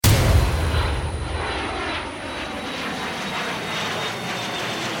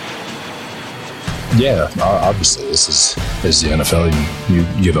Yeah, obviously, this is the NFL. You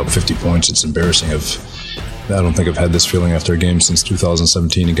give up 50 points. It's embarrassing. I don't think I've had this feeling after a game since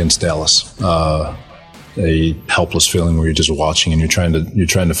 2017 against Dallas. A helpless feeling where you're just watching and you're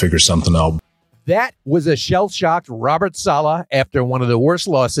trying to figure something out. That was a shell-shocked Robert Saleh after one of the worst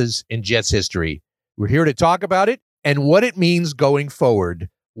losses in Jets history. We're here to talk about it and what it means going forward.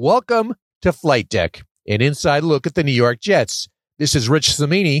 Welcome to Flight Deck, an inside look at the New York Jets. This is Rich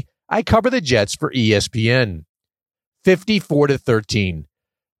Cimini. I cover the Jets for ESPN. 54-13.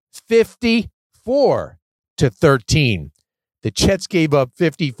 54-13. The Jets gave up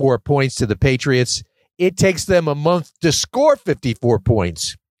 54 points to the Patriots. It takes them a month to score 54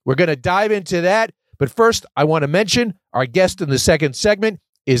 points. We're going to dive into that. But first, I want to mention our guest in the second segment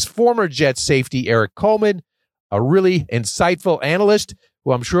is former Jets safety Eric Coleman, a really insightful analyst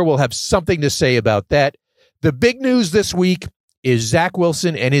who I'm sure will have something to say about that. The big news this week is Zach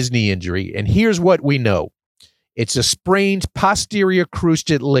Wilson and his knee injury. And here's what we know. It's a sprained posterior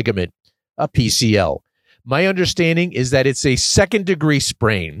cruciate ligament, a PCL. My understanding is that it's a second-degree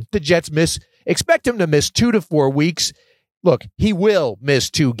sprain. The Jets expect him to miss 2 to 4 weeks. Look, he will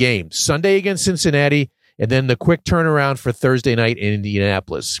miss 2 games, Sunday against Cincinnati, and then the quick turnaround for Thursday night in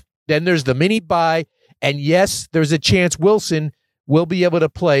Indianapolis. Then there's the mini bye, and yes, there's a chance Wilson will be able to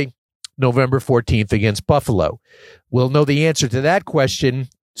play November 14th against Buffalo. We'll know the answer to that question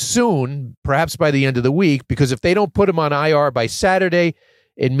soon, perhaps by the end of the week, because if they don't put him on IR by Saturday,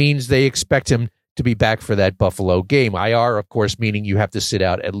 it means they expect him to be back for that Buffalo game. IR, of course, meaning you have to sit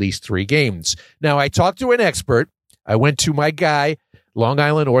out at least 3 games. Now, I talked to an expert. I went to my guy, Long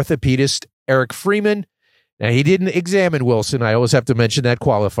Island orthopedist Eric Freeman. Now, he didn't examine Wilson. I always have to mention that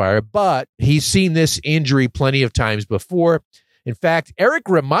qualifier, but he's seen this injury plenty of times before. In fact, Eric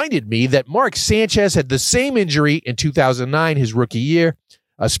reminded me that Mark Sanchez had the same injury in 2009, his rookie year,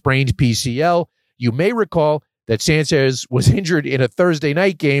 a sprained PCL. You may recall that Sanchez was injured in a Thursday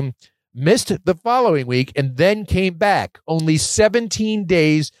night game, missed the following week, and then came back. Only 17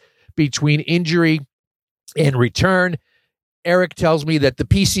 days between injury and return. Eric tells me that the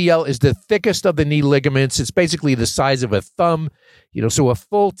PCL is the thickest of the knee ligaments. It's basically the size of a thumb. So a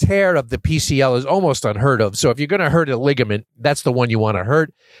full tear of the PCL is almost unheard of. So if you're going to hurt a ligament, that's the one you want to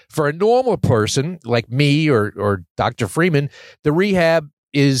hurt. For a normal person like me or Dr. Freeman, the rehab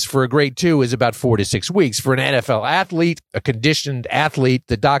is for a grade 2 is about 4 to 6 weeks. For an NFL athlete, a conditioned athlete,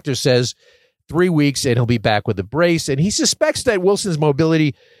 the doctor says 3 weeks and he'll be back with a brace. And he suspects that Wilson's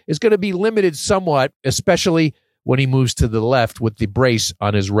mobility is going to be limited somewhat, especially when he moves to the left with the brace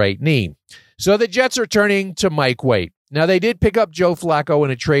on his right knee. So the Jets are turning to Mike White. Now, they did pick up Joe Flacco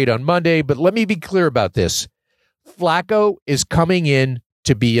in a trade on Monday, but let me be clear about this. Flacco is coming in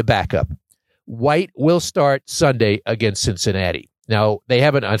to be a backup. White will start Sunday against Cincinnati. Now, they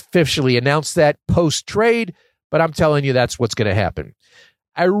haven't officially announced that post-trade, but I'm telling you that's what's going to happen.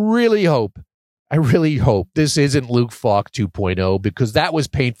 I really hope this isn't Luke Falk 2.0, because that was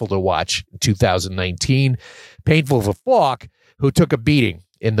painful to watch in 2019. Painful for Falk, who took a beating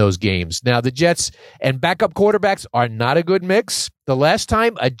in those games. Now, the Jets and backup quarterbacks are not a good mix. The last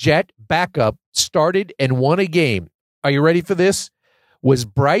time a Jet backup started and won a game, are you ready for this? Was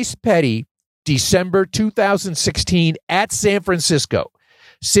Bryce Petty, December 2016 at San Francisco.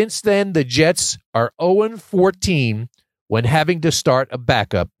 Since then, the Jets are 0-14 when having to start a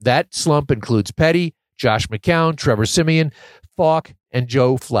backup. That slump includes Petty, Josh McCown, Trevor Siemian, Falk, and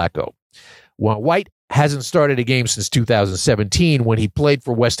Joe Flacco. Well, White hasn't started a game since 2017 when he played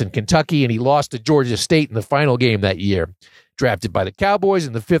for Western Kentucky and he lost to Georgia State in the final game that year. Drafted by the Cowboys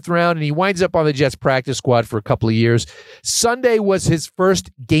in the 5th round, and he winds up on the Jets practice squad for a couple of years. Sunday was his first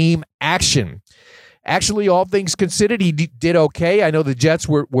game action. Actually, all things considered, he did okay. I know the Jets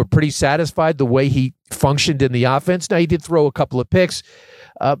were pretty satisfied the way he functioned in the offense. Now, he did throw a couple of picks,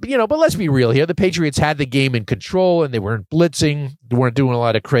 but let's be real here. The Patriots had the game in control, and they weren't blitzing. They weren't doing a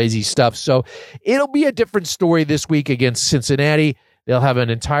lot of crazy stuff. So it'll be a different story this week against Cincinnati. They'll have an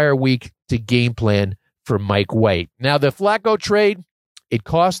entire week to game plan for Mike White. Now, the Flacco trade, it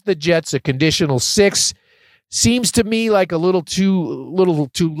cost the Jets a conditional 6. Seems to me like a little too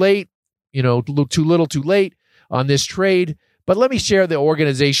late. Too little too late on this trade. But let me share the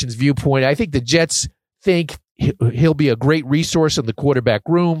organization's viewpoint. I think the Jets think he'll be a great resource in the quarterback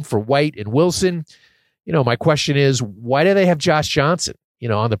room for White and Wilson. My question is, why do they have Josh Johnson,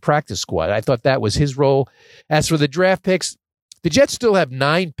 on the practice squad? I thought that was his role. As for the draft picks, the Jets still have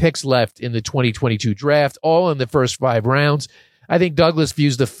 9 picks left in the 2022 draft, all in the first 5 rounds. I think Douglas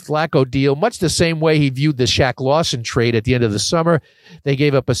views the Flacco deal much the same way he viewed the Shaq Lawson trade at the end of the summer. They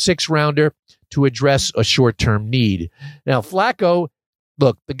gave up a 6th-rounder to address a short-term need. Now, Flacco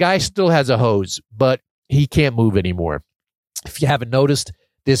Look, the guy still has a hose, but he can't move anymore. If you haven't noticed,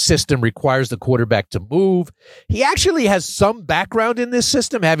 this system requires the quarterback to move. He actually has some background in this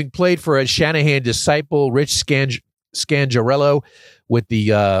system, having played for a Shanahan disciple, Rich Scangarello, with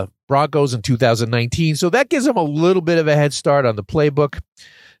the Broncos in 2019. So that gives him a little bit of a head start on the playbook.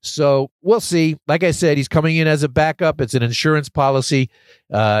 So we'll see. Like I said, he's coming in as a backup. It's an insurance policy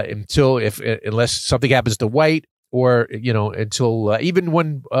unless something happens to White, or until even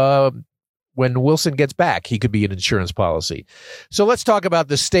when Wilson gets back, he could be an insurance policy. So let's talk about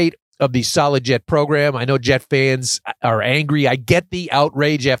the state of the solid Jet program. I know Jet fans are angry. I get the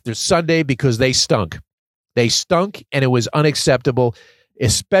outrage after Sunday because they stunk. They stunk, and it was unacceptable,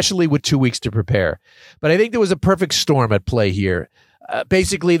 especially with 2 weeks to prepare. But I think there was a perfect storm at play here.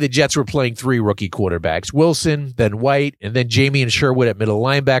 Basically, the Jets were playing three rookie quarterbacks, Wilson, then White, and then Jamie and Sherwood at middle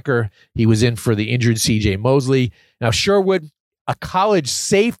linebacker. He was in for the injured C.J. Mosley. Now, Sherwood, a college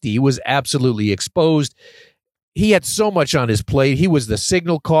safety, was absolutely exposed. He had so much on his plate. He was the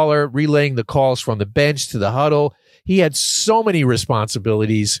signal caller, relaying the calls from the bench to the huddle. He had so many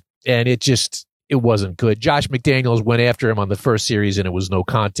responsibilities, and it wasn't good. Josh McDaniels went after him on the first series, and it was no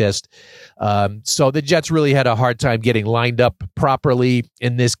contest. So the Jets really had a hard time getting lined up properly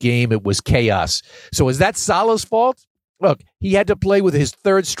in this game. It was chaos. So is that Saleh's fault? Look, he had to play with his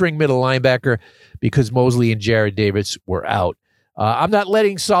third-string middle linebacker because Mosley and Jared Davis were out. I'm not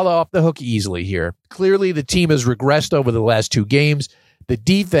letting Saleh off the hook easily here. Clearly, the team has regressed over the last two games. The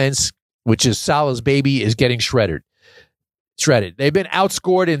defense, which is Saleh's baby, is getting shredded. They've been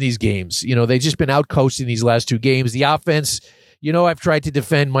outscored in these games. They've just been outcoached in these last two games. The offense, I've tried to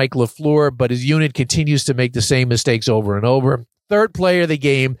defend Mike LaFleur, but his unit continues to make the same mistakes over and over. Third play of the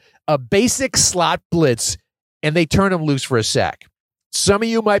game, a basic slot blitz, and they turn him loose for a sack. Some of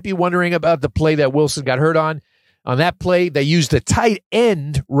you might be wondering about the play that Wilson got hurt on. On that play, they used the tight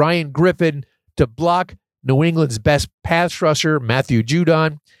end, Ryan Griffin, to block New England's best pass rusher, Matthew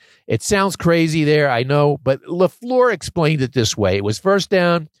Judon. It sounds crazy there, I know, but LaFleur explained it this way. It was first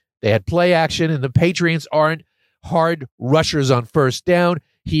down, they had play action, and the Patriots aren't hard rushers on first down.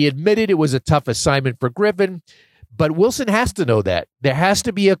 He admitted it was a tough assignment for Griffin, but Wilson has to know that. There has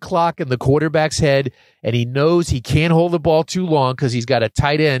to be a clock in the quarterback's head, and he knows he can't hold the ball too long because he's got a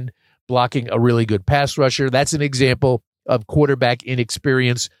tight end blocking a really good pass rusher. That's an example of quarterback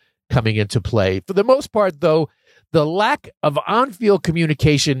inexperience coming into play. For the most part, though, the lack of on-field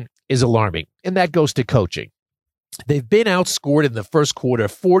communication is alarming, and that goes to coaching. They've been outscored in the first quarter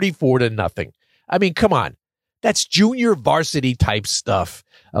 44-0. I mean, come on. That's junior varsity type stuff.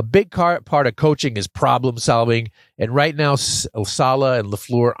 A big part of coaching is problem solving, and right now Saleh and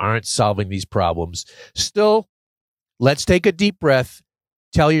LaFleur aren't solving these problems. Still, let's take a deep breath.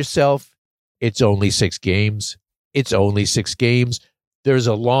 Tell yourself it's only 6 games. It's only 6 games. There's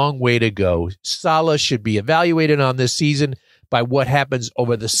a long way to go. Saleh should be evaluated on this season by what happens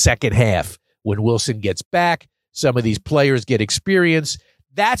over the second half. When Wilson gets back, some of these players get experience.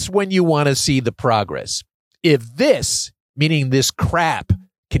 That's when you want to see the progress. If this, meaning this crap,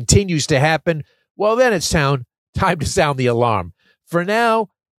 continues to happen, well, then it's time to sound the alarm. For now,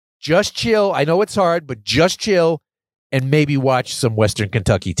 just chill. I know it's hard, but just chill and maybe watch some Western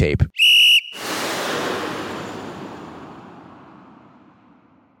Kentucky tape.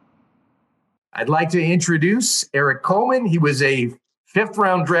 I'd like to introduce Eric Coleman. He was a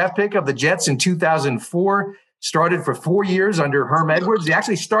 5th-round draft pick of the Jets in 2004, started for 4 years under Herm Edwards. He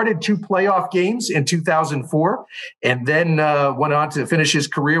actually started 2 playoff games in 2004, and then went on to finish his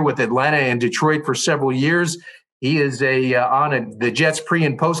career with Atlanta and Detroit for several years. He is on the Jets pre-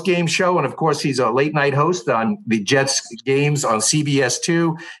 and post-game show, and of course, he's a late-night host on the Jets games on CBS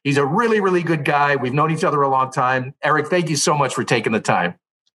 2. He's a really, really good guy. We've known each other a long time. Eric, thank you so much for taking the time.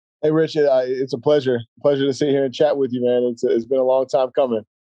 Hey, Richard, it's a pleasure. Pleasure to sit here and chat with you, man. It's been a long time coming.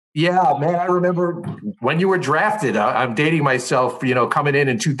 Yeah, man, I remember when you were drafted. I'm dating myself, coming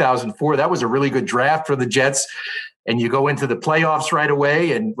in 2004. That was a really good draft for the Jets. And you go into the playoffs right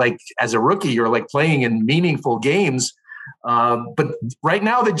away. And as a rookie, you're playing in meaningful games. But right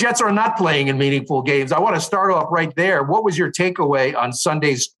now, the Jets are not playing in meaningful games. I want to start off right there. What was your takeaway on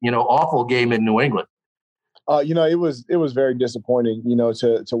Sunday's, awful game in New England? It was very disappointing,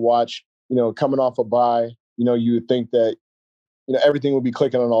 to watch, coming off a bye. You would think that, everything would be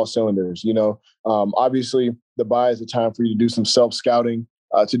clicking on all cylinders. Obviously, the bye is a time for you to do some self-scouting,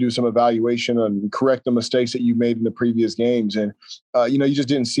 to do some evaluation and correct the mistakes that you made in the previous games. And, you just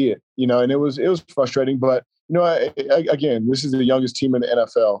didn't see it, and it was frustrating. But, again, this is the youngest team in the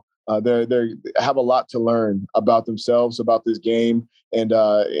NFL. They have a lot to learn about themselves, about this game, and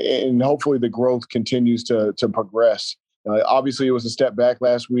hopefully the growth continues to progress. Obviously, it was a step back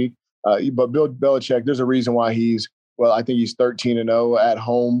last week, but Bill Belichick, there's a reason why I think he's 13-0 at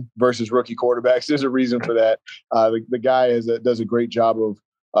home versus rookie quarterbacks. There's a reason for that. The guy does a great job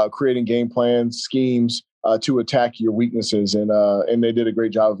of creating game plans, schemes to attack your weaknesses, and they did a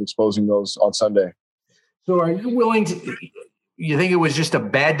great job of exposing those on Sunday. So are you willing to – you think it was just a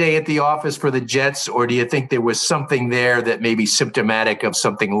bad day at the office for the Jets, or do you think there was something there that may be symptomatic of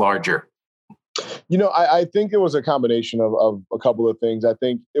something larger? I think it was a combination of a couple of things. I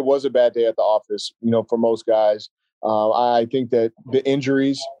think it was a bad day at the office, for most guys. I think that the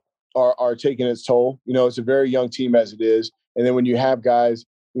injuries are taking its toll. It's a very young team as it is. And then when you have guys,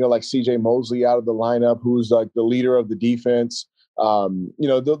 like C.J. Mosley out of the lineup, who's like the leader of the defense,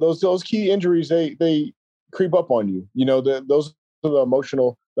 those key injuries, they creep up on you. Those are the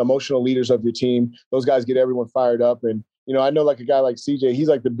emotional leaders of your team. Those guys get everyone fired up. And, I know like a guy like C.J., he's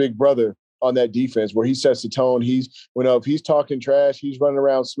like the big brother on that defense where he sets the tone. If he's talking trash, he's running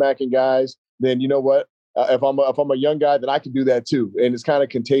around smacking guys, then you know what? If I'm a young guy, then I can do that too. And it's kind of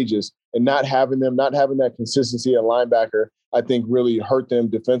contagious. And not having that consistency at linebacker, I think really hurt them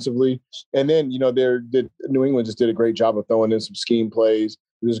defensively. And then, New England just did a great job of throwing in some scheme plays.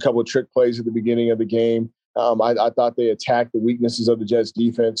 There's a couple of trick plays at the beginning of the game. I thought they attacked the weaknesses of the Jets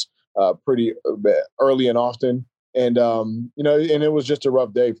defense pretty early and often. And, and it was just a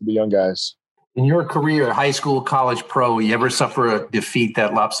rough day for the young guys. In your career, high school, college, pro, you ever suffer a defeat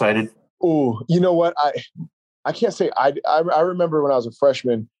that lopsided? Oh, you know what? I can't say I remember when I was a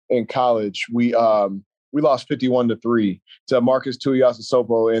freshman in college, we lost 51-3 to Marcus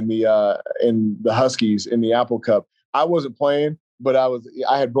Tuiasosopo in the Huskies in the Apple Cup. I wasn't playing, but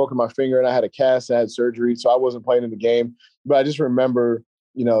I had broken my finger and I had a cast. I had surgery, so I wasn't playing in the game. But I just remember,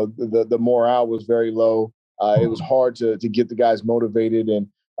 the morale was very low. It was hard to get the guys motivated, and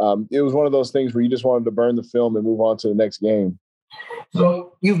it was one of those things where you just wanted to burn the film and move on to the next game.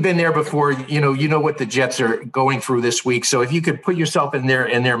 So you've been there before, you know what the Jets are going through this week. So if you could put yourself in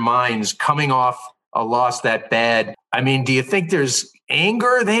their minds coming off a loss that bad, I mean, do you think there's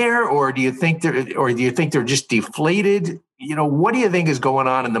anger there, or do you think they're just deflated? What do you think is going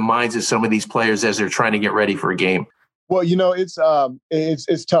on in the minds of some of these players as they're trying to get ready for a game? Well,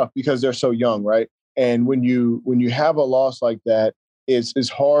 it's tough because they're so young, right? And when you have a loss like that, it's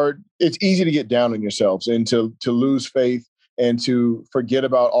hard. It's easy to get down on yourselves and to lose faith and to forget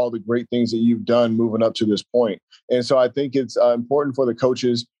about all the great things that you've done moving up to this point. And so I think it's important for the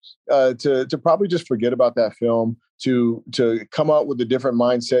coaches to probably just forget about that film, to come out with a different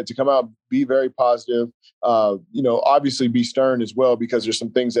mindset, to come out, be very positive, obviously be stern as well, because there's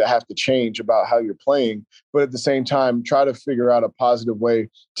some things that have to change about how you're playing. But at the same time, try to figure out a positive way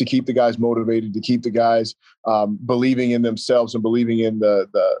to keep the guys motivated, to keep the guys believing in themselves and believing in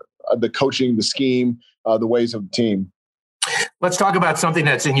the coaching, the scheme, the ways of the team. Let's talk about something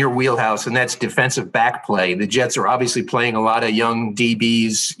that's in your wheelhouse, and that's defensive back play. The Jets are obviously playing a lot of young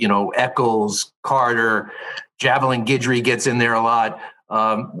DBs, Eccles, Carter, Javelin Guidry gets in there a lot.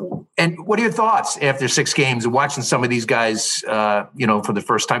 And what are your thoughts after 6 games of watching some of these guys, for the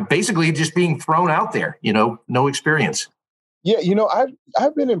first time, basically just being thrown out there, no experience? Yeah,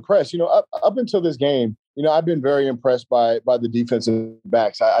 I've been impressed. Up until this game, I've been very impressed by the defensive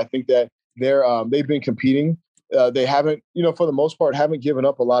backs. I think that they've been competing. They haven't, for the most part, haven't given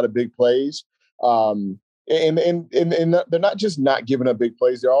up a lot of big plays. And they're not just not giving up big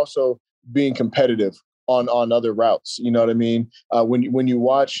plays; they're also being competitive on other routes. You know what I mean? When you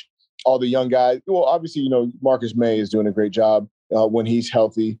watch all the young guys, well, obviously, Marcus May is doing a great job when he's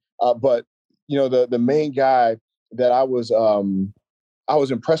healthy. But the main guy that I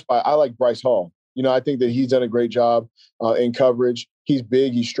was impressed by, I like Bryce Hall. I think that he's done a great job in coverage. He's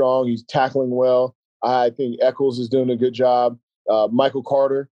big, he's strong, he's tackling well. I think Eccles is doing a good job. Michael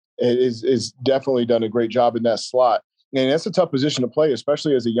Carter is definitely done a great job in that slot. And that's a tough position to play,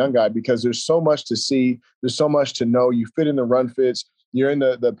 especially as a young guy, because there's so much to see. There's so much to know. You fit in the run fits. You're in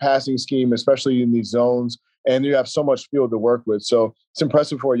the passing scheme, especially in these zones, and you have so much field to work with. So it's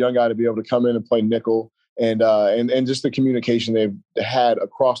impressive for a young guy to be able to come in and play nickel, and just the communication they've had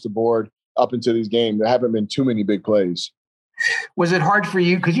across the board up into these games. There haven't been too many big plays. Was it hard for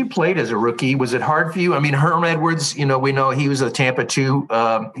you? Because you played as a rookie. Was it hard for you? I mean, Herm Edwards, we know he was a Tampa 2,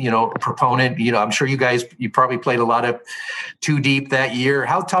 proponent. I'm sure you probably played a lot of 2 deep that year.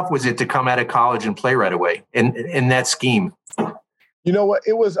 How tough was it to come out of college and play right away in that scheme? You know what?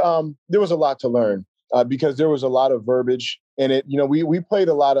 It was, there was a lot to learn because there was a lot of verbiage in it. We played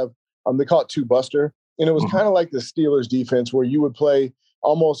a lot of, they call it 2-buster. And it was kind of like the Steelers defense where you would play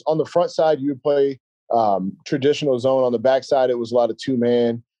almost on the front side, you would play traditional zone. On the backside, it was a lot of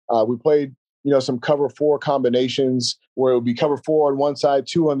 2-man. We played some cover 4 combinations where it would be cover 4 on one side,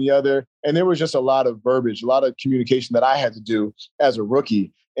 2 on the other. And there was just a lot of verbiage, a lot of communication that I had to do as a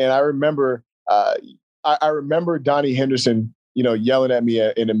rookie. And I remember, I remember Donnie Henderson, yelling at me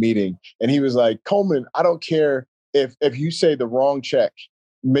in a meeting, and he was like, "Coleman, I don't care if you say the wrong check.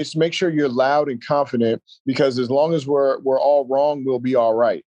 Make sure you're loud and confident, because as long as we're all wrong, we'll be all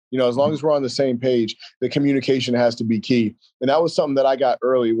right. As long as we're on the same page, the communication has to be key." And that was something that I got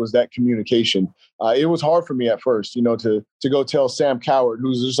early, was that communication. It was hard for me at first, to go tell Sam Coward,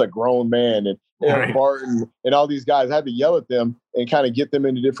 who's just a grown man, and Eric Barton and all these guys. I had to yell at them and kind of get them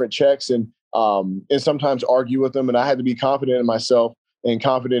into different checks, and sometimes argue with them. And I had to be confident in myself and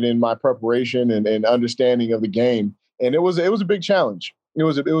confident in my preparation and understanding of the game. And it was a big challenge. It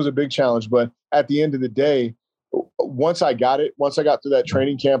was a big challenge. But at the end of the day, once I got through that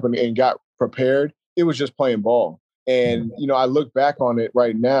training camp and got prepared, it was just playing ball. And, I look back on it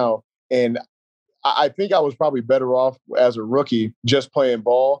right now, and I think I was probably better off as a rookie just playing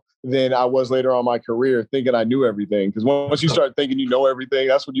ball than I was later on in my career thinking I knew everything. Because once you start thinking you know everything,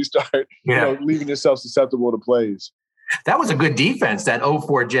 that's when you start leaving yourself susceptible to plays. That was a good defense, that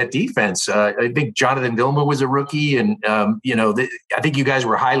 04 Jet defense. I think Jonathan Vilma was a rookie, and, I think you guys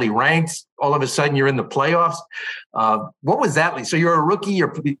were highly ranked. All of a sudden, you're in the playoffs. What was that like? So you're a rookie,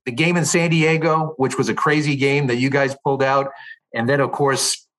 the game in San Diego, which was a crazy game that you guys pulled out. And then, of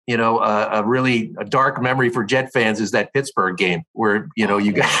course, a really dark memory for Jet fans is that Pittsburgh game where,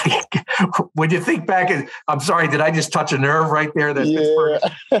 you guys, when you think back, I'm sorry, did I just touch a nerve right there? Pittsburgh.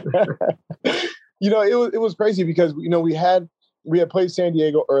 It was crazy because, we had played San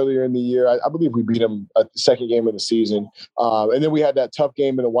Diego earlier in the year. I believe we beat them at the second game of the season. And then we had that tough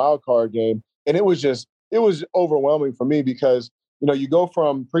game in the wild card game. And it was overwhelming for me because, you go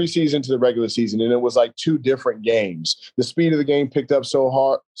from preseason to the regular season, and it was like 2 different games. The speed of the game picked up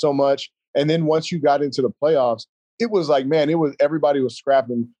so much. And then once you got into the playoffs, it was like, man, everybody was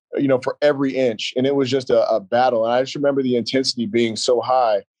scrapping, for every inch. And it was just a battle. And I just remember the intensity being so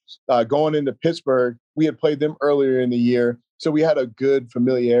high. Going into Pittsburgh, we had played them earlier in the year, so we had a good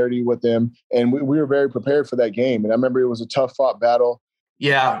familiarity with them, and we were very prepared for that game. And I remember it was a tough-fought battle.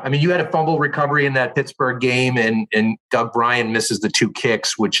 Yeah, I mean, you had a fumble recovery in that Pittsburgh game, and Doug Bryan misses the 2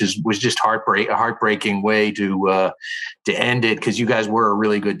 kicks, which was just a heartbreaking way to end it, because you guys were a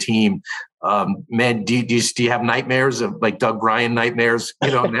really good team. Man, do you have nightmares of like Doug Bryan nightmares?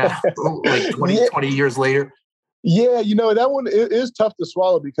 Now, like 20 years later. Yeah, that one is tough to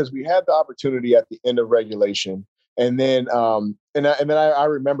swallow because we had the opportunity at the end of regulation. And then I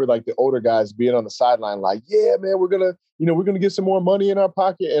remember like the older guys being on the sideline like, yeah, man, we're going to get some more money in our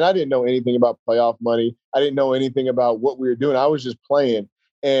pocket. And I didn't know anything about playoff money. I didn't know anything about what we were doing. I was just playing.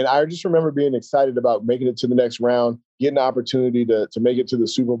 And I just remember being excited about making it to the next round, getting the opportunity to make it to the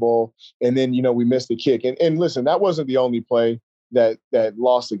Super Bowl. And then, we missed the kick. And listen, that wasn't the only play that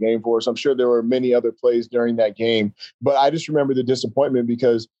lost the game for us. I'm sure there were many other plays during that game, but I just remember the disappointment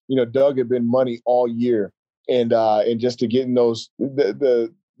because, Doug had been money all year, and just to get in those,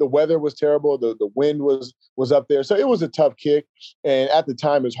 the weather was terrible. The wind was up there. So it was a tough kick. And at the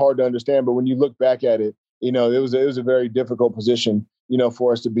time it's hard to understand, but when you look back at it, it was a very difficult position,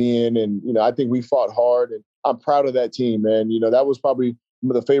 for us to be in. And, I think we fought hard, and I'm proud of that team, man. That was probably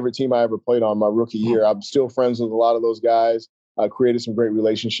the favorite team I ever played on my rookie year. I'm still friends with a lot of those guys. Created some great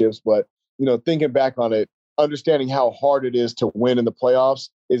relationships, but thinking back on it, understanding how hard it is to win in the playoffs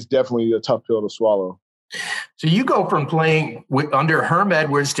is definitely a tough pill to swallow. So you go from playing under Herm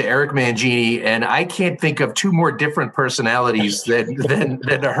Edwards to Eric Mangini, and I can't think of 2 more different personalities than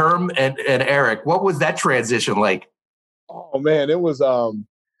Herm and Eric. What was that transition like? Oh man, it was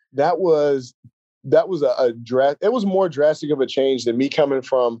that was a draft. It was more drastic of a change than me coming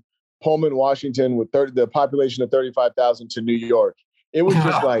from Pullman, Washington, with the population of 35,000 to New York. It was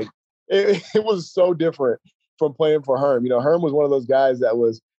just like, it was so different from playing for Herm. Herm was one of those guys that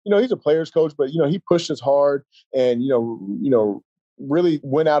was, he's a player's coach, but, he pushed us hard and, really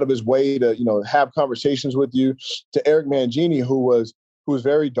went out of his way to, have conversations with you. To Eric Mangini, who was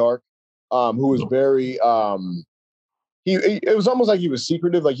very dark, who was very, it was almost like he was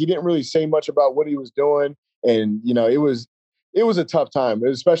secretive. Like he didn't really say much about what he was doing. And, it was a tough time,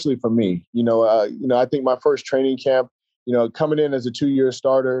 especially for me. I think my first training camp, coming in as a 2-year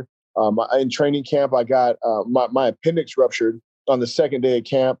starter, in training camp, I got my appendix ruptured on the second day of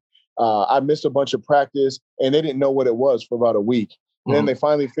camp. I missed a bunch of practice, and they didn't know what it was for about a week. Mm-hmm. Then they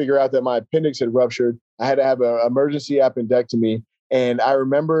finally figured out that my appendix had ruptured. I had to have an emergency appendectomy. And I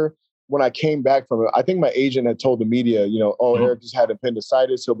remember when I came back from it, I think my agent had told the media, mm-hmm. Eric just had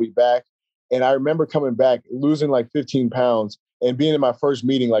appendicitis, he'll be back. And I remember coming back, losing like 15 pounds and being in my first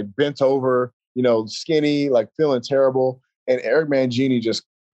meeting, like bent over, skinny, like feeling terrible. And Eric Mangini just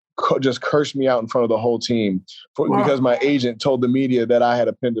cursed me out in front of the whole team because my agent told the media that I had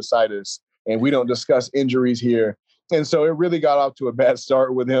appendicitis and we don't discuss injuries here. And so it really got off to a bad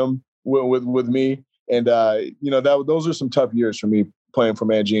start with him, with me. And, those are some tough years for me playing for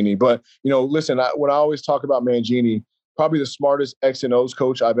Mangini. But, listen, when I always talk about Mangini, probably the smartest X and O's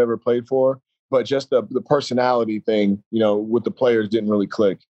coach I've ever played for, but just the personality thing, with the players didn't really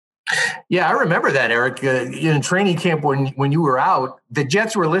click. Yeah, I remember that, Eric. In training camp when you were out, the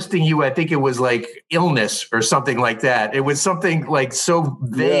Jets were listing you, I think it was like illness or something like that. It was something like so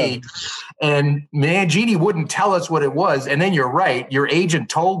vague. Yeah. And Mangini wouldn't tell us what it was. And then you're right. Your agent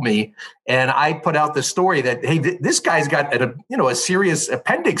told me, and I put out the story that, hey, this guy's got a serious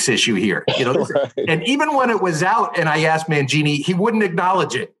appendix issue here. Right. And even when it was out and I asked Mangini, he wouldn't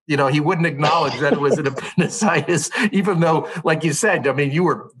acknowledge it. He wouldn't acknowledge that it was an appendicitis, even though, like you said, I mean, you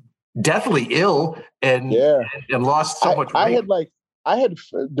were definitely ill and lost so much weight. I had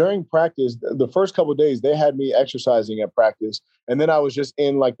during practice, the first couple of days, they had me exercising at practice. And then I was just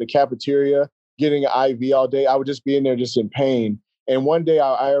in like the cafeteria getting an IV all day. I would just be in there just in pain. And one day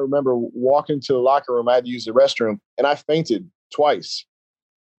I remember walking to the locker room. I had to use the restroom and I fainted twice.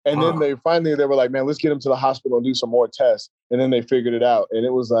 And then they were like, man, let's get him to the hospital and do some more tests. And then they figured it out. And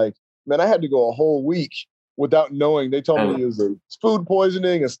it was like, man, I had to go a whole week without knowing. They told me it was a food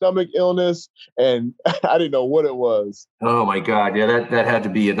poisoning, a stomach illness, and I didn't know what it was. Oh my God. Yeah, that had to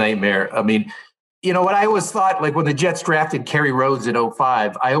be a nightmare. I mean, what I always thought, like when the Jets drafted Kerry Rhodes in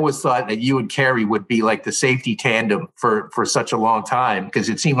 2005, I always thought that you and Kerry would be like the safety tandem for such a long time, because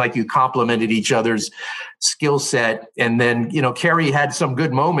it seemed like you complemented each other's skill set. And then, Kerry had some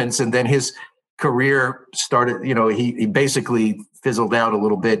good moments, and then his career started, he basically fizzled out a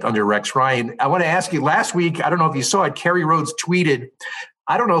little bit under Rex Ryan. I want to ask you, last week, I don't know if you saw it, Kerry Rhodes tweeted,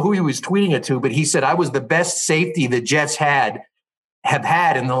 I don't know who he was tweeting it to, but he said, I was the best safety the Jets have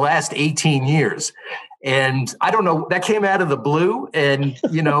had in the last 18 years. And I don't know, that came out of the blue. And,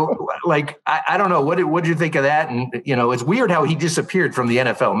 I don't know, what did you think of that? And, it's weird how he disappeared from the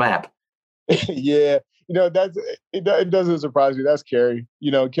NFL map. Yeah. It doesn't surprise me. That's Kerry.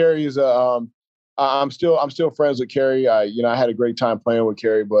 Kerry is I'm still friends with Kerry. I had a great time playing with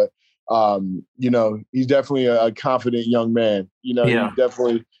Kerry, but he's definitely a confident young man. He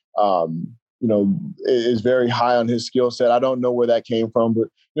definitely is very high on his skill set. I don't know where that came from, but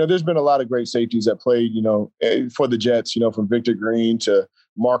there's been a lot of great safeties that played, for the Jets, from Victor Green to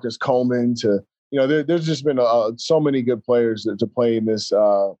Marcus Coleman to, there's just been so many good players to play in this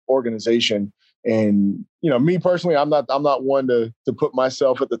organization. And, me personally, I'm not one to put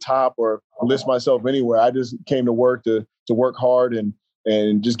myself at the top or list myself anywhere. I just came to work to work hard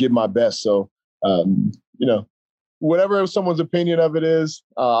and just give my best. So, whatever someone's opinion of it is,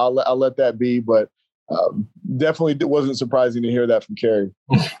 I'll let that be. But definitely it wasn't surprising to hear that from Kerry.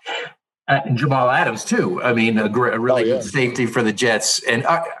 And Jamal Adams, too. I mean, a really good safety for the Jets. And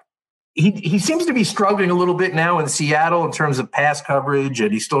he seems to be struggling a little bit now in Seattle in terms of pass coverage,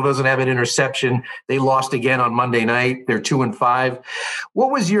 and he still doesn't have an interception. They lost again on Monday night. They're 2-5.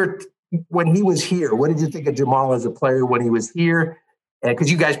 What was when he was here? What did you think of Jamal as a player when he was here? Because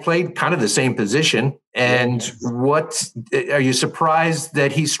you guys played kind of the same position. And what are you surprised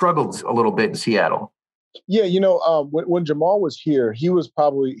that he struggled a little bit in Seattle? Yeah, when Jamal was here, he was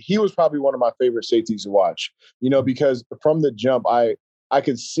probably one of my favorite safeties to watch. Because from the jump, I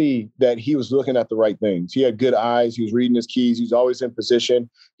could see that he was looking at the right things. He had good eyes. He was reading his keys. He was always in position.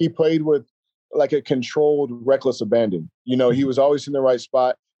 He played with like a controlled, reckless abandon. He was always in the right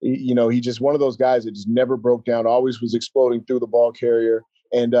spot. He just one of those guys that just never broke down, always was exploding through the ball carrier.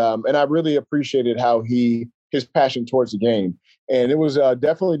 And I really appreciated how his passion towards the game. And it was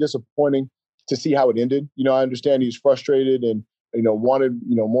definitely disappointing to see how it ended. I understand he's frustrated and, wanted,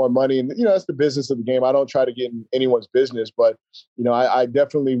 more money. And, that's the business of the game. I don't try to get in anyone's business, but, I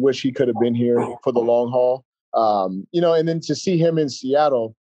definitely wish he could have been here for the long haul. And then to see him in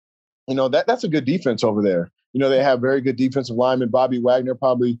Seattle, that's a good defense over there. They have very good defensive linemen. Bobby Wagner,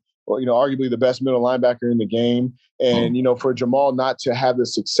 probably, arguably the best middle linebacker in the game. And, for Jamal not to have the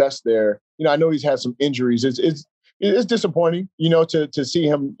success there, I know he's had some injuries. It's disappointing, to see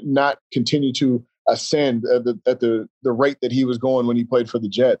him not continue to ascend at the rate that he was going when he played for the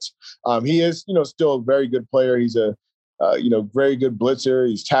Jets. He is, still a very good player. He's a, very good blitzer.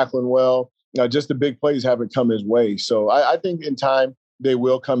 He's tackling well. Just the big plays haven't come his way. So I think in time they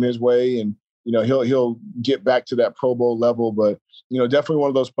will come his way, and he'll get back to that Pro Bowl level. But definitely one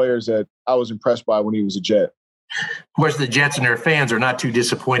of those players that I was impressed by when he was a Jet. Of course, the Jets and their fans are not too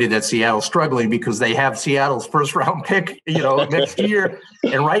disappointed that Seattle's struggling because they have Seattle's first round pick, next year.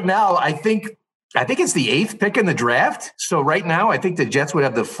 And right now, I think it's the 8th pick in the draft. So right now, I think the Jets would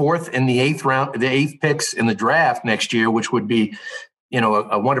have the 4th and the 8th round, the 8th picks in the draft next year, which would be,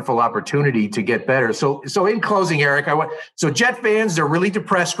 a wonderful opportunity to get better. So in closing, Eric, so Jet fans, they're really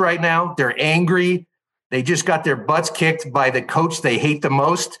depressed right now. They're angry. They just got their butts kicked by the coach they hate the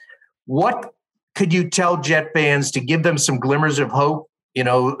most. What could you tell Jet fans to give them some glimmers of hope?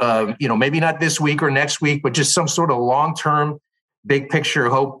 Maybe not this week or next week, but just some sort of long-term, big picture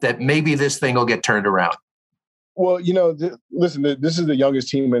hope that maybe this thing will get turned around. Well, listen, this is the youngest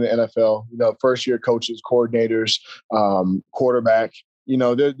team in the NFL, first-year coaches, coordinators, quarterback.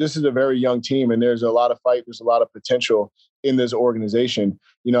 This is a very young team, and there's a lot of fight. There's a lot of potential in this organization.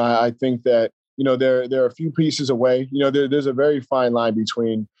 I think that, there are a few pieces away. There's a very fine line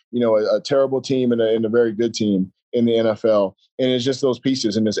between, a terrible team and a very good team in the NFL. And it's just those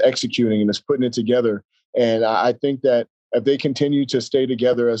pieces, and it's executing and it's putting it together. And I think that if they continue to stay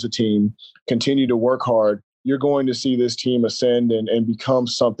together as a team, continue to work hard, you're going to see this team ascend and become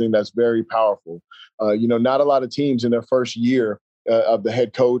something that's very powerful. Not a lot of teams in their first year of the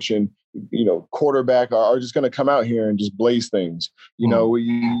head coach and, quarterback are just going to come out here and just blaze things.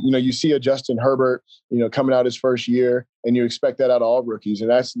 You see a Justin Herbert, coming out his first year, and you expect that out of all rookies.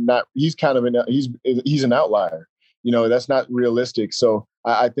 And that's not, he's an outlier. That's not realistic. So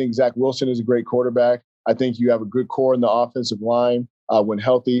I think Zach Wilson is a great quarterback. I think you have a good core in the offensive line when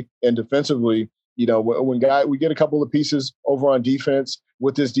healthy, and defensively, we get a couple of pieces over on defense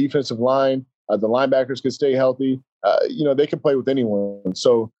with this defensive line, the linebackers could stay healthy. They can play with anyone.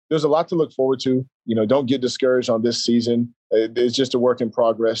 So there's a lot to look forward to. Don't get discouraged on this season. It's just a work in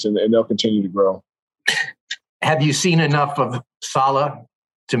progress, and they'll continue to grow. Have you seen enough of Saleh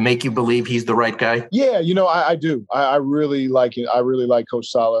to make you believe he's the right guy? Yeah, I do. I really like it. I really like Coach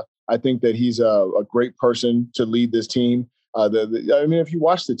Saleh. I think that he's a great person to lead this team. If you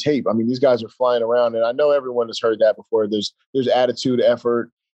watch the tape, these guys are flying around, and I know everyone has heard that before. There's attitude,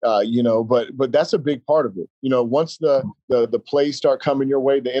 effort, but that's a big part of it. Once the plays start coming your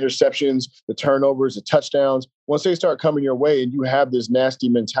way, the interceptions, the turnovers, the touchdowns, once they start coming your way and you have this nasty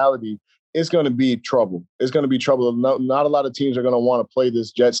mentality, it's going to be trouble. It's going to be trouble. Not a lot of teams are going to want to play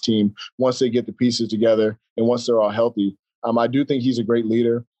this Jets team once they get the pieces together and once they're all healthy. I do think he's a great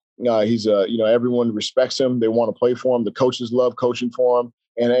leader. He's everyone respects him. They want to play for him. The coaches love coaching for him.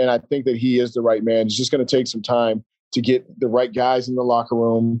 And I think that he is the right man. It's just going to take some time to get the right guys in the locker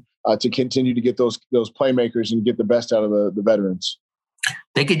room, to continue to get those playmakers and get the best out of the veterans.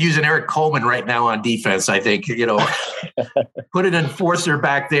 They could use an Eric Coleman right now on defense, I think. Put an enforcer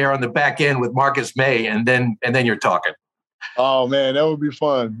back there on the back end with Marcus May, and then you're talking. Oh man, that would be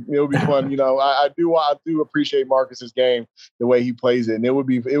fun. It would be fun. I do appreciate Marcus's game, the way he plays it, and it would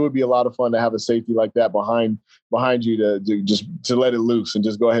be a lot of fun to have a safety like that behind you to let it loose and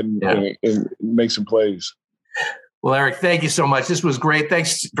just go ahead and make some plays. Well, Eric, thank you so much. This was great.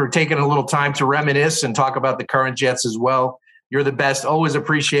 Thanks for taking a little time to reminisce and talk about the current Jets as well. You're the best. Always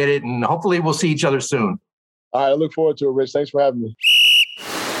appreciate it, and hopefully we'll see each other soon. All right, I look forward to it, Rich. Thanks for having me.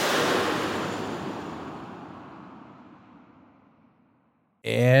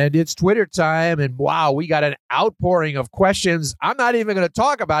 And it's Twitter time, and wow, we got an outpouring of questions. I'm not even going to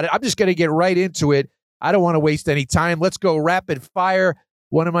talk about it. I'm just going to get right into it. I don't want to waste any time. Let's go rapid fire.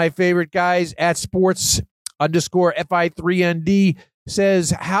 One of my favorite guys at sports_FI3ND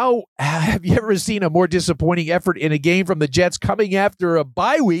says, how have you ever seen a more disappointing effort in a game from the Jets coming after a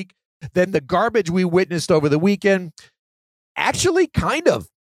bye week than the garbage we witnessed over the weekend? Actually, kind of.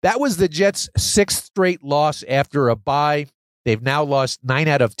 That was the Jets' 6th straight loss after a bye. They've now lost 9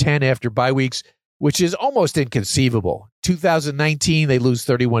 out of 10 after bye weeks, which is almost inconceivable. 2019, they lose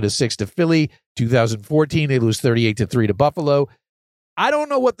 31-6 to Philly. 2014, they lose 38-3 to Buffalo. I don't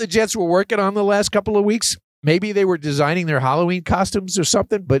know what the Jets were working on the last couple of weeks. Maybe they were designing their Halloween costumes or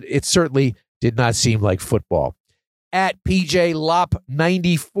something, but it certainly did not seem like football. At PJ Lop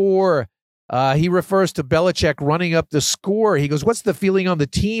 94, he refers to Belichick running up the score. He goes, what's the feeling on the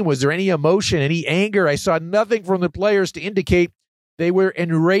team? Was there any emotion, any anger? I saw nothing from the players to indicate they were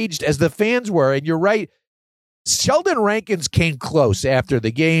enraged as the fans were. And you're right. Sheldon Rankins came close after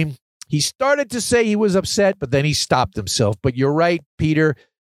the game. He started to say he was upset, but then he stopped himself. But you're right, Peter.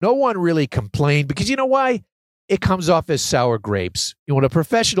 No one really complained because you know why? It comes off as sour grapes. When a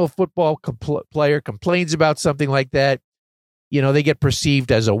professional football player complains about something like that, they get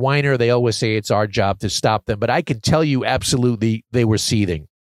perceived as a whiner. They always say it's our job to stop them. But I can tell you absolutely they were seething.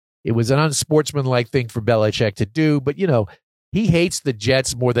 It was an unsportsmanlike thing for Belichick to do. But, he hates the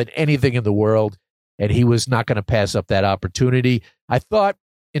Jets more than anything in the world. and he was not going to pass up that opportunity. I thought,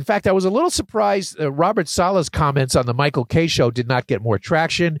 in fact, I was a little surprised Robert Saleh's comments on the Michael Kay show did not get more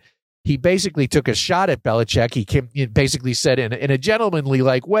traction. He basically took a shot at Belichick. He basically said in a gentlemanly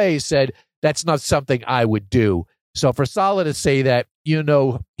like way, said, that's not something I would do. So for Saleh to say that,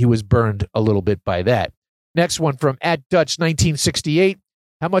 he was burned a little bit by that. Next one from @Dutch1968.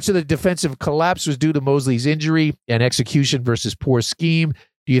 How much of the defensive collapse was due to Mosley's injury and execution versus poor scheme?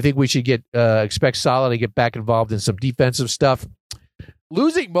 Do you think we should expect Saleh to get back involved in some defensive stuff?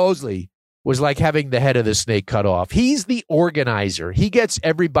 Losing Mosley was like having the head of the snake cut off. He's the organizer. He gets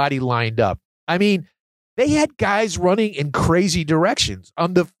everybody lined up. I mean, they had guys running in crazy directions.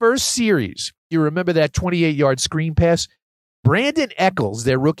 On the first series, you remember that 28-yard screen pass? Brandon Eccles,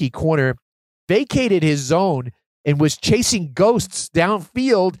 their rookie corner, vacated his zone and was chasing ghosts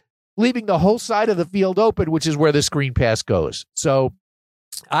downfield, leaving the whole side of the field open, which is where the screen pass goes. So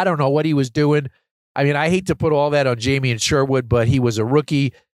I don't know what he was doing. I mean, I hate to put all that on Jamie and Sherwood, but he was a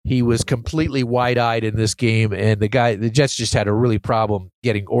rookie. He was completely wide-eyed in this game, and the Jets just had a really problem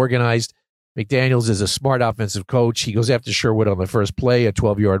getting organized. McDaniels is a smart offensive coach. He goes after Sherwood on the first play, a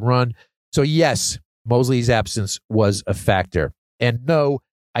 12-yard run. So, yes, Mosley's absence was a factor. And no,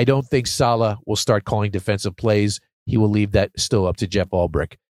 I don't think Saleh will start calling defensive plays. He will leave that still up to Jeff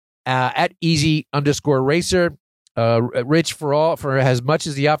Ulbrich. @Easy_Racer, Rich, for as much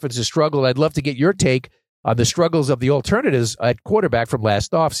as the offense has struggled, I'd love to get your take on the struggles of the alternatives at quarterback from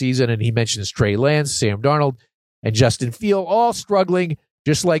last offseason. And he mentions Trey Lance, Sam Darnold, and Justin Field, all struggling,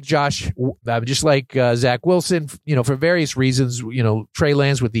 just like Zach Wilson, for various reasons. Trey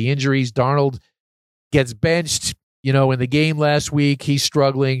Lance with the injuries, Darnold gets benched, in the game last week. He's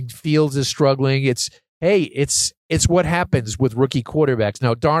struggling. Fields is struggling. It's what happens with rookie quarterbacks.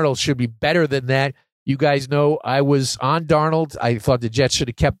 Now, Darnold should be better than that. You guys know I was on Darnold. I thought the Jets should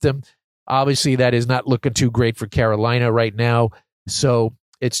have kept him. Obviously, that is not looking too great for Carolina right now. So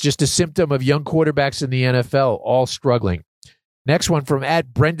it's just a symptom of young quarterbacks in the NFL all struggling. Next one from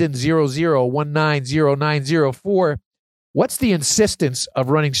 @Brendan00190904. What's the insistence of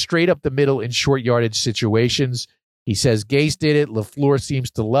running straight up the middle in short yardage situations? He says Gase did it. LaFleur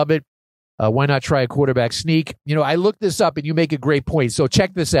seems to love it. Why not try a quarterback sneak? I looked this up, and you make a great point. So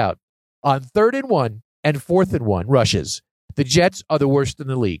check this out. On 3rd and 1 and 4th and 1 rushes, the Jets are the worst in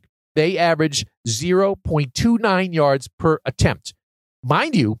the league. They average 0.29 yards per attempt.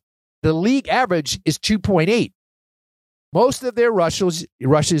 Mind you, the league average is 2.8. Most of their rushes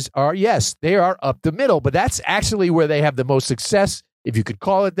are, yes, they are up the middle, but that's actually where they have the most success, if you could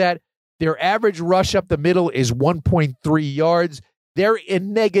call it that. Their average rush up the middle is 1.3 yards. They're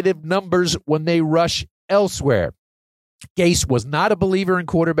in negative numbers when they rush elsewhere. Gase was not a believer in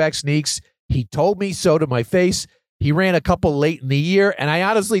quarterback sneaks. He told me so to my face. He ran a couple late in the year, and I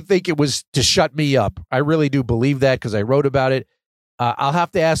honestly think it was to shut me up. I really do believe that because I wrote about it. I'll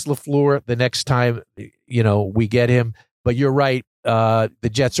have to ask LaFleur the next time we get him. But you're right. The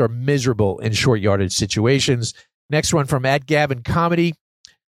Jets are miserable in short yardage situations. Next one from @GavinComedy.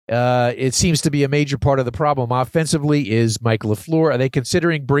 It seems to be a major part of the problem offensively is Mike LaFleur. Are they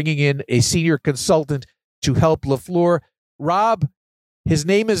considering bringing in a senior consultant to help LaFleur? Rob, his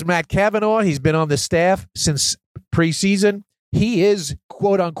name is Matt Cavanaugh. He's been on the staff since preseason. He is,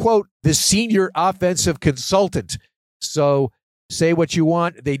 quote unquote, the senior offensive consultant. So say what you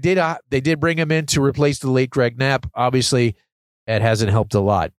want. They did bring him in to replace the late Greg Knapp. Obviously, it hasn't helped a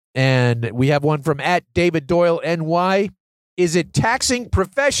lot. And we have one from @DavidDoyleNY. Is it taxing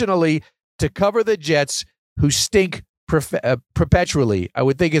professionally to cover the Jets who stink perpetually? I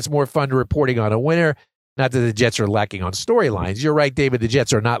would think it's more fun reporting on a winner. Not that the Jets are lacking on storylines. You're right, David. The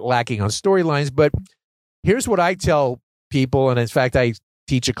Jets are not lacking on storylines. But here's what I tell people. And in fact, I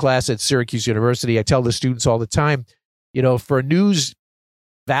teach a class at Syracuse University. I tell the students all the time, for news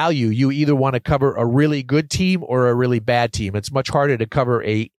value, you either want to cover a really good team or a really bad team. It's much harder to cover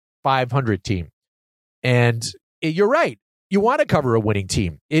a 500 team. And you're right. You want to cover a winning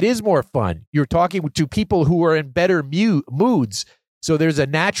team. It is more fun. You're talking to people who are in better moods. So there's a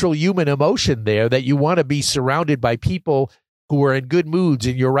natural human emotion there that you want to be surrounded by people who are in good moods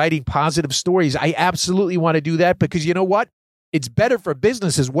and you're writing positive stories. I absolutely want to do that because you know what? It's better for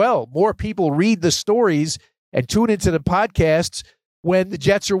business as well. More people read the stories and tune into the podcasts when the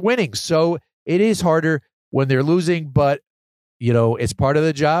Jets are winning. So it is harder when they're losing, but it's part of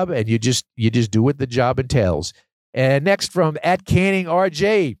the job and you just do what the job entails. And next from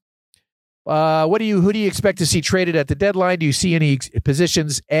 @CanningRJ. Who do you expect to see traded at the deadline? Do you see any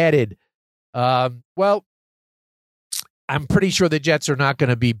positions added? Well, I'm pretty sure the Jets are not going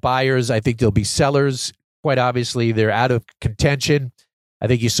to be buyers. I think they'll be sellers. Quite obviously, they're out of contention. I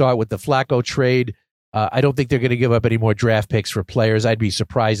think you saw it with the Flacco trade. I don't think they're going to give up any more draft picks for players. I'd be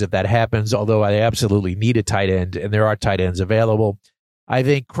surprised if that happens, although I absolutely need a tight end, and there are tight ends available. I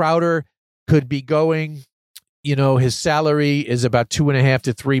think Crowder could be going. His salary is about $2.5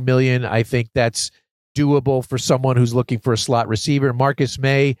 to $3 million. I think that's doable for someone who's looking for a slot receiver. Marcus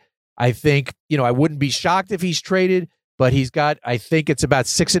May, I think, I wouldn't be shocked if he's traded, but he's got, I think it's about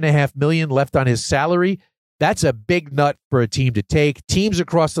 $6.5 million left on his salary. That's a big nut for a team to take. Teams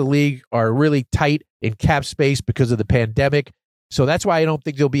across the league are really tight in cap space because of the pandemic. So that's why I don't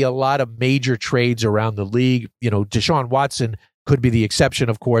think there'll be a lot of major trades around the league. Deshaun Watson could be the exception,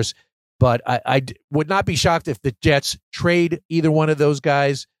 of course, but I would not be shocked if the Jets trade either one of those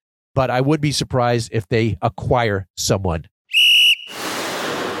guys, but I would be surprised if they acquire someone.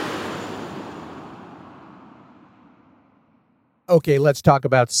 Okay, let's talk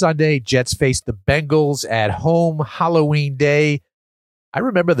about Sunday. Jets face the Bengals at home, Halloween Day. I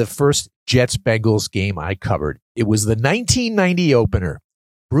remember the first Jets-Bengals game I covered. It was the 1990 opener.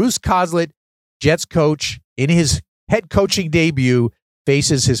 Bruce Coslett, Jets coach, in his head coaching debut,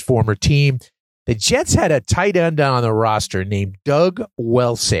 faces his former team. The Jets had a tight end on the roster named Doug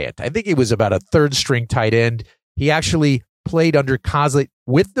Wellsant. I think he was about a third-string tight end. He actually played under Coslett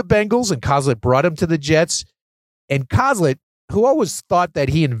with the Bengals, and Coslett brought him to the Jets. And Coslett, who always thought that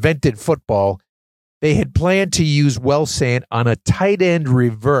he invented football, they had planned to use Wellsant on a tight end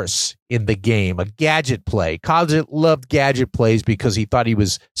reverse in the game, a gadget play. Coslett loved gadget plays because he thought he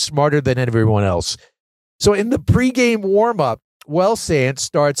was smarter than everyone else. So in the pregame warm-up, Wellsant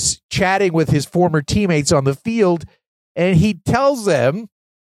starts chatting with his former teammates on the field, and he tells them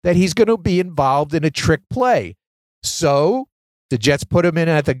that he's going to be involved in a trick play. So the Jets put him in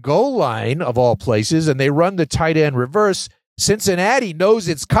at the goal line, of all places, and they run the tight end reverse. Cincinnati knows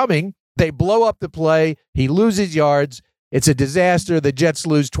it's coming. They blow up the play. He loses yards. It's a disaster. The Jets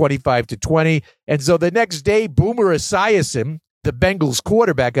lose 25-20. And so the next day, Boomer Esiason, the Bengals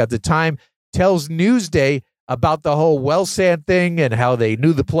quarterback at the time, tells Newsday about the whole Wellsant thing and how they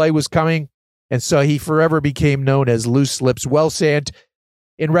knew the play was coming. And so he forever became known as Loose Lips Wellsant.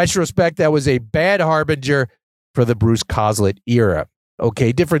 In retrospect, that was a bad harbinger for the Bruce Coslett era.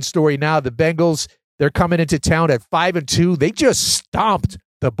 Okay, different story now. The Bengals, they're coming into town at 5-2. They just stomped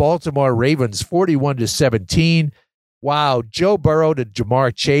the Baltimore Ravens 41-17. Wow, Joe Burrow to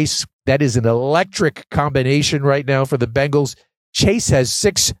Jamar Chase. That is an electric combination right now for the Bengals. Chase has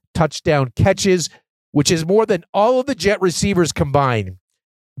 6 touchdown catches, which is more than all of the Jet receivers combined.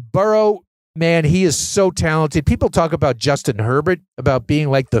 Burrow, man, he is so talented. People talk about Justin Herbert, about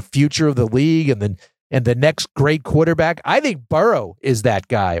being like the future of the league and the next great quarterback. I think Burrow is that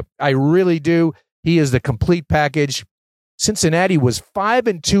guy. I really do. He is the complete package. Cincinnati was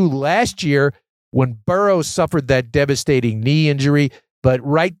 5-2 last year when Burrow suffered that devastating knee injury. But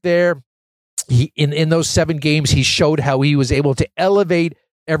right there, in those 7 games, he showed how he was able to elevate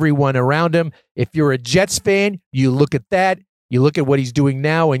everyone around him. If you're a Jets fan, you look at that, you look at what he's doing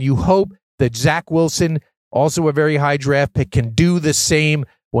now, and you hope that Zach Wilson, also a very high draft pick, can do the same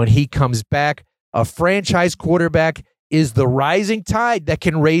when he comes back. A franchise quarterback is the rising tide that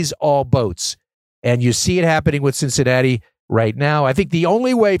can raise all boats. And you see it happening with Cincinnati right now. I think the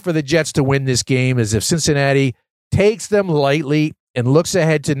only way for the Jets to win this game is if Cincinnati takes them lightly and looks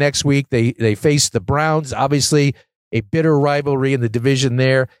ahead to next week. They face the Browns, obviously a bitter rivalry in the division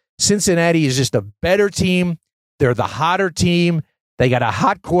there. Cincinnati is just a better team. They're the hotter team. They got a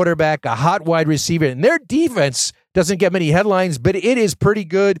hot quarterback, a hot wide receiver, and their defense doesn't get many headlines, but it is pretty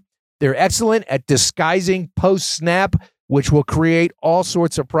good. They're excellent at disguising post-snap, which will create all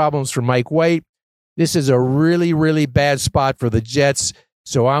sorts of problems for Mike White. This is a really, really bad spot for the Jets,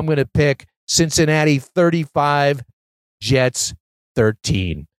 so I'm going to pick Cincinnati 35, Jets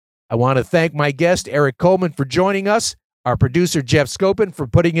 13. I want to thank my guest, Eric Coleman, for joining us, our producer, Jeff Scopin, for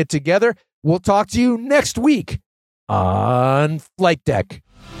putting it together. We'll talk to you next week on Flight Deck.